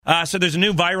So there's a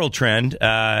new viral trend.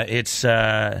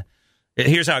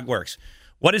 Here's how it works.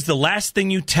 What is the last thing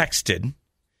you texted?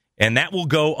 And that will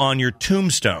go on your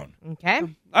tombstone. Okay.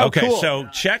 Okay, cool. so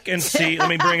check and see. Let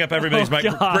me bring up everybody's mic.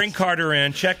 gosh. Bring Carter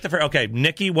in. Check the... Okay,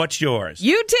 Nikki, what's yours?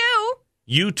 You too.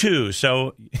 You too.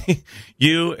 So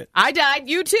you... I died.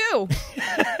 You too.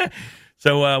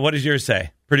 So what does yours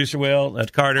say? Producer Will,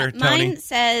 Carter, Tony? Mine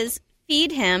says,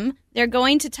 feed him. They're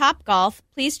going to Topgolf.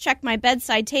 Please check my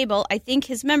bedside table. I think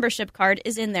his membership card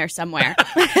is in there somewhere.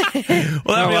 Well, that'd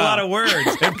be a lot of words.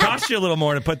 It costs you a little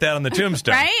more to put that on the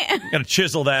tombstone. Right? Got to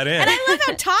chisel that in. And I love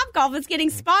how Topgolf is getting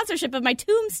sponsorship of my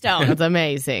tombstone. That's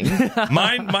amazing.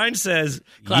 Mine says,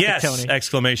 Classic yes, Tony.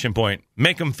 Exclamation point.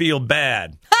 Make them feel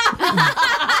bad.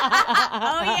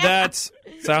 Oh, yeah. That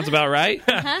sounds about right.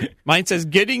 Uh-huh. Mine says,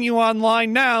 getting you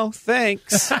online now.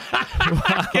 Thanks.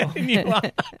 Getting you on.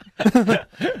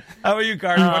 How are you,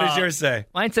 Carter? What does yours say?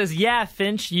 Mine says, yeah,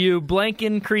 Finch, you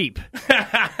blankin' creep.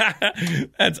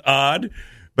 That's odd,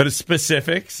 but it's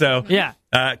specific. So Yeah.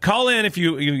 call in if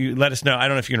you let us know. I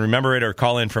don't know if you can remember it or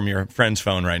call in from your friend's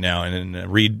phone right now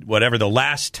and read whatever the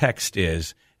last text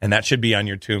is. And that should be on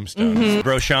your tombstone.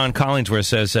 Bro Sean Collingsworth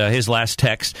says his last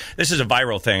text. This is a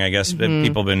viral thing, I guess.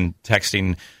 People have been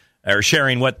texting or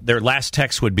sharing what their last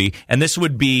text would be. And this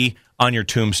would be on your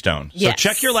tombstone. So Yes.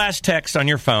 check your last text on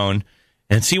your phone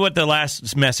and see what the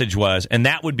last message was. And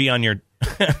that would be on your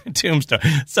tombstone.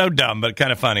 So dumb, but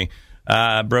kind of funny.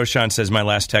 Bro Sean says my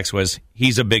last text was,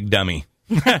 he's a big dummy.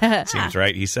 Seems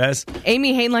right, he says.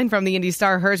 Amy Hainline from the Indy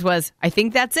Star, hers was, I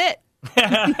think that's it.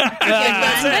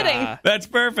 That's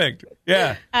perfect.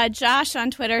 Yeah. Josh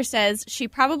on Twitter says, she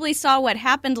probably saw what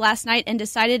happened last night and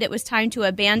decided it was time to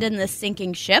abandon this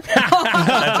sinking ship.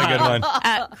 That's a good one.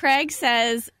 Craig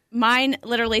says, mine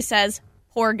literally says,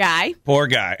 poor guy. Poor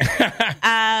guy.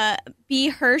 B.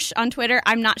 Hirsch on Twitter,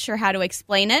 I'm not sure how to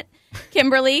explain it.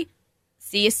 Kimberly,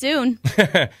 see you soon.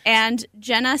 And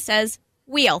Jenna says,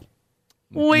 wheel.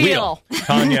 Wheel.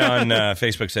 Tanya on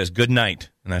Facebook says, good night.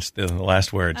 And that's the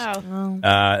last words. Oh.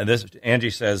 Angie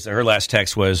says her last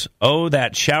text was, oh,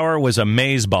 that shower was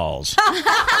amazeballs.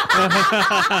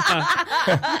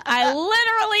 I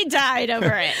literally died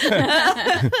over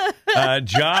it.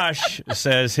 Josh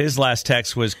says his last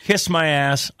text was, kiss my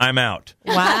ass, I'm out.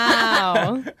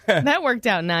 Wow. That worked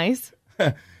out nice.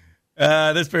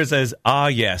 This person says,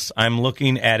 yes, I'm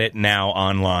looking at it now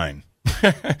online.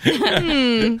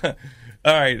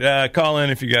 All right, call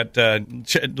in if you got.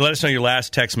 Let us know your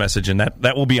last text message, and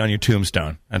that will be on your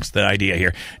tombstone. That's the idea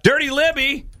here. Dirty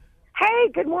Libby. Hey,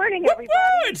 good morning, everybody.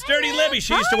 Woo, it's Dirty Libby.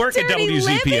 She used to work at Dirty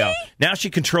WZPL. Libby. Now she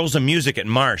controls the music at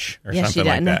Marsh or Yes, she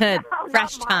something like did. that.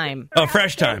 Fresh time. Oh,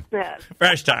 Fresh Time.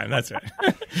 Fresh Time, that's right.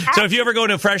 So if you ever go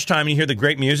to Fresh Time and you hear the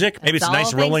great music, maybe it's a all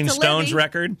nice thanks Rolling to Stones Libby.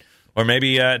 record, or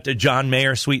maybe a John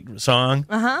Mayer sweet song.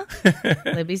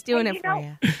 Libby's doing And it for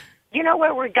you. You know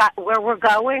where we're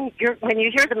going? When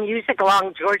you hear the music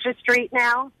along Georgia Street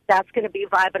now, that's going to be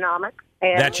Vibenomics.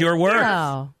 And That's your word.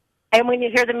 Oh. And when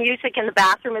you hear the music in the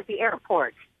bathroom at the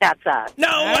airport, that's us. No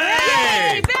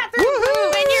way! Bathroom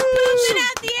poop when you're pooping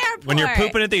at the airport. When you're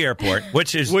pooping at the airport,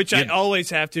 Which I always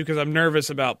have to because I'm nervous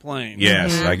about planes.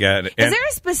 Yes, I get it. Is And there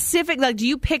a specific, do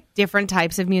you pick different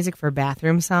types of music for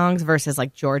bathroom songs versus,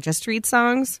 Georgia Street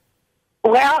songs?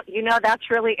 Well, that's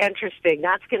really interesting.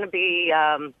 That's going to be,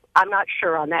 I'm not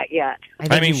sure on that yet. I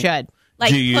think mean, you should. Like,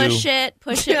 Do you-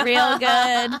 push it real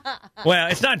good. well,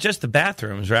 it's not just the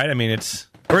bathrooms, right? I mean,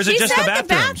 or is it She just said the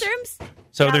bathrooms?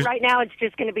 So Yeah, there's right now, it's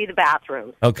just going to be the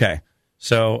bathrooms. okay.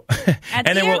 So At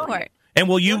the airport.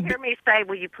 Will you? You'll hear me say,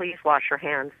 will you please wash your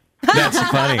hands? That's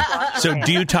funny. So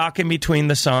do you talk in between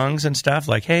the songs and stuff?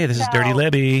 Like, hey, this is Dirty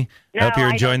Libby. No, Hope you're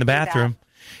I enjoying the don't do bathroom.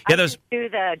 I Yeah, those. just do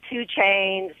the 2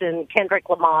 Chainz and Kendrick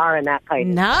Lamar and that kind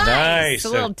of Nice. Nice. A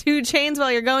little 2 Chainz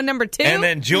while you're going number 2. And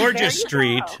then Georgia There you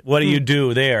Street. go. What do you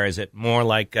do there? Is it more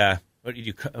like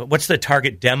what's the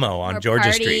target demo on Or Georgia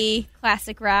party, Street?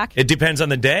 classic rock. It depends on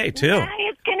the day too. Yeah,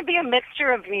 it's going to be a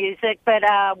mixture of music, but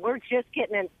we're just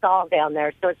getting installed down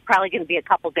there, so it's probably going to be a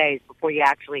couple days before you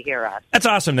actually hear us. That's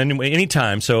awesome. Then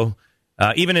anytime. So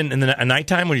even in the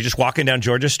nighttime when you're just walking down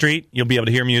Georgia Street, you'll be able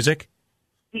to hear music.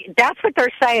 That's what they're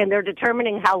saying. They're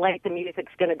determining how late the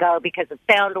music's going to go because of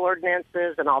sound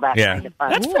ordinances and all that Yeah, kind of fun.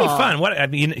 that's pretty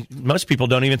fun. Most people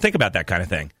don't even think about that kind of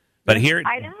thing. But here,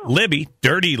 I know. Libby,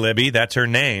 Dirty Libby, that's her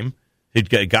name.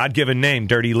 A God-given name,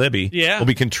 Dirty Libby, will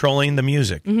be controlling the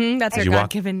music. That's her you walk-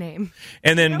 God-given name.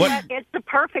 And then what? It's the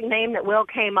perfect name that Will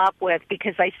came up with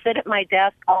because I sit at my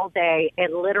desk all day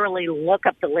and literally look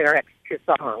up the lyrics to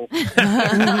songs. It's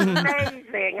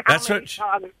amazing how That's many what-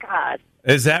 songs cut.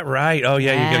 Is that right? Oh,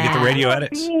 yeah, you got to get the radio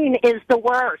edits. Avril Lavigne is the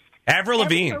worst. Avril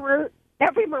Lavigne.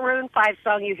 every Maroon 5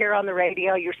 song you hear on the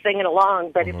radio, you're singing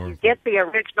along. But if you get the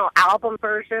original album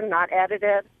version, not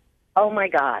edited, oh, my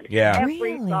God. Yeah.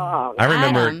 Every song. I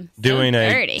remember Adam, doing so a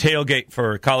dirty. tailgate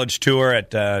for a college tour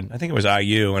at, I think it was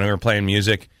IU, when we were playing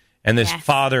music. And this Yes.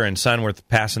 father and son were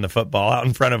passing the football out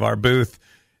in front of our booth.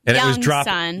 And it was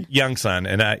dropping. Young son.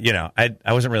 And, I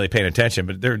wasn't really paying attention,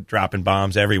 but they're dropping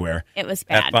bombs everywhere. It was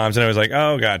bad. F-bombs. And I was like,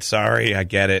 oh, God, sorry. I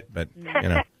get it. But,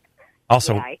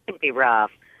 also, Yeah, it can be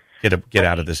rough. get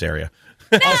out of this area.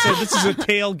 Also, this is a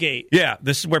tailgate. Yeah,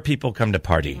 this is where people come to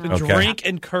party. To Okay? drink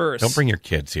and curse. Don't bring your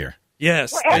kids here.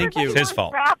 Yes, Well, thank everybody you. It's his wants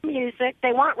fault. Rap music.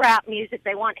 They want rap music.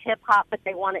 They want hip hop, but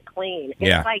they want it clean. It's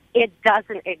Yeah. like it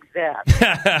doesn't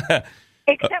exist.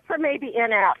 Except for maybe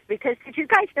NF, because did you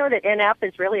guys know that NF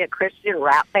is really a Christian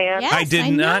rap band? Yes, I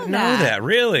did not know that.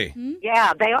 Really?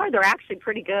 Yeah, they are. They're actually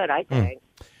pretty good, I think.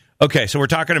 Okay, so we're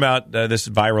talking about this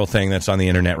viral thing that's on the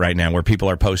internet right now where people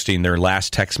are posting their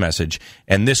last text message,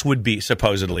 and this would be,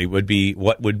 supposedly,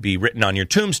 what would be written on your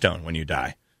tombstone when you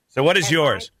die. So what is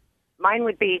yours? Mine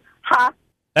would be, ha.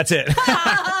 That's it.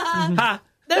 That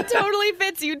totally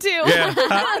fits you, too. Yeah,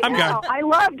 I'm No, gone. I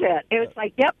loved it. It was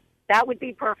like, yep, that would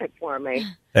be perfect for me.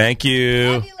 Thank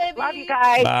you. Love you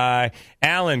guys. Bye.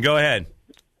 Alan, go ahead.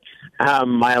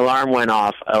 My alarm went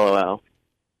off. LOL.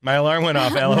 My alarm went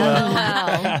off.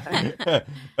 LOL.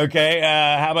 Okay,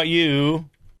 how about you?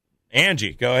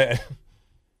 Angie, go ahead.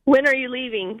 When are you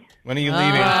leaving? When are you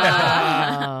leaving?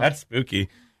 That's spooky.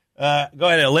 Go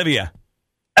ahead, Olivia.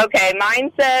 Okay,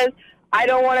 mine says, I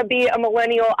don't want to be a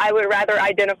millennial. I would rather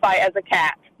identify as a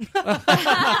cat.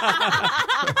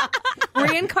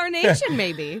 Reincarnation,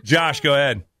 maybe. Josh, go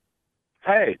ahead.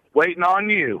 Hey, waiting on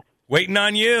you. Waiting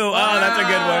on you. Oh, that's a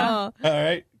good one. All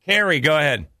right. Carrie, go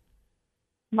ahead.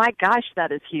 My gosh,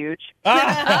 that is huge.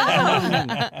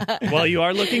 Well, you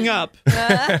are looking up.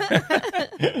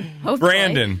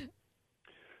 Brandon.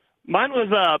 Mine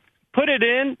was put it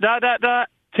in, ...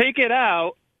 take it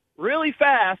out really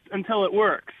fast until it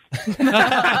works.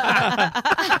 Now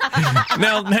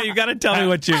you got to tell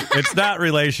me it's not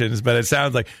relations, but it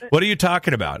sounds like, what are you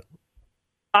talking about?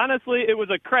 Honestly, it was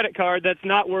a credit card that's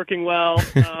not working well at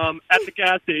the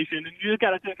gas station, and you just got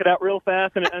to take it out real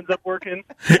fast, and it ends up working.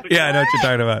 Yeah, I know what you're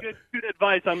talking about. Good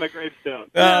advice on my gravestone.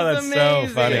 Oh, that's so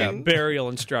amazing. funny. Yeah, burial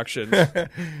instructions.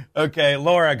 Okay,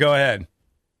 Laura, go ahead.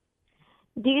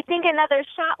 Do you think another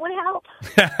shot would help?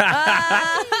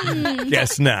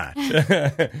 Guess not.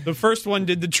 The first one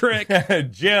did the trick.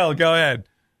 Jill, go ahead.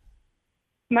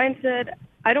 Mine said,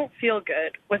 I don't feel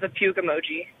good, with a puke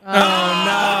emoji.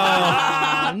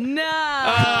 Oh, No.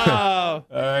 Oh,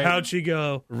 right. how'd she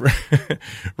go? no.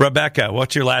 Rebecca,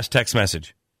 what's your last text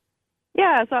message?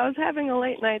 Yeah, so I was having a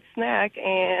late night snack,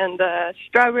 and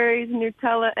strawberries,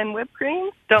 Nutella, and whipped cream.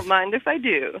 Don't mind if I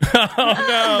do.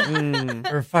 Oh, no.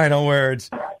 Her final words.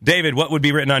 David, what would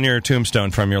be written on your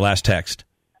tombstone from your last text?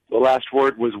 The last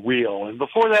word was wheel, and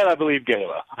before that, I believe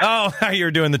gala. Oh,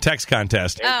 you're doing the text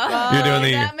contest. Oh, You're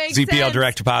doing that the makes ZPL sense.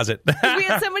 direct deposit. We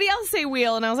had somebody else say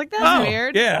wheel, and I was like, that's Oh,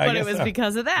 weird. yeah, I but guess it was so.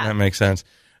 because of that. That makes sense.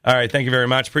 All right, thank you very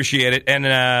much. Appreciate it. And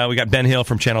we got Ben Hill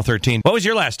from Channel 13. What was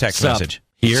your last text Sup? message?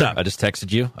 Here? Sup? I just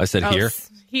texted you. I said here.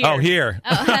 Here. Oh, here.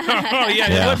 Oh, yeah,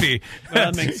 it Yeah. would be.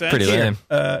 That makes sense. Pretty lame.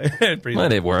 Pretty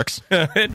But it works.